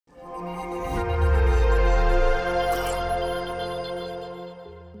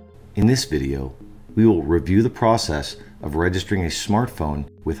In this video, we will review the process of registering a smartphone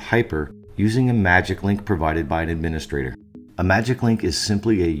with HYPR using a magic link provided by an administrator. A magic link is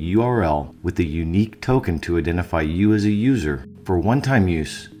simply a URL with a unique token to identify you as a user for one-time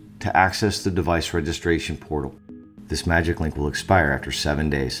use to access the device registration portal. This magic link will expire after 7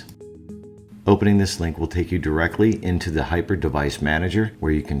 days. Opening this link will take you directly into the HYPR Device Manager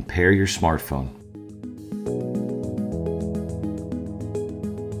where you can pair your smartphone.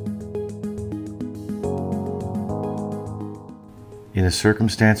 In a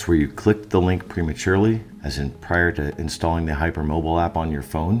circumstance where you clicked the link prematurely, as in prior to installing the HYPR mobile app on your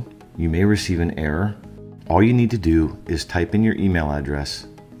phone, you may receive an error. All you need to do is type in your email address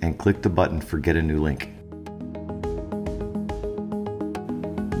and click the button for Get a New Link.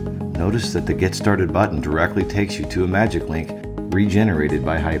 Notice that the Get Started button directly takes you to a magic link regenerated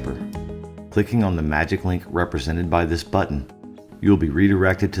by HYPR. Clicking on the magic link represented by this button, you'll be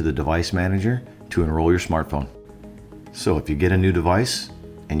redirected to the Device Manager to enroll your smartphone. So if you get a new device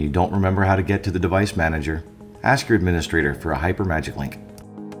and you don't remember how to get to the Device Manager, ask your administrator for a HYPR Magic Link.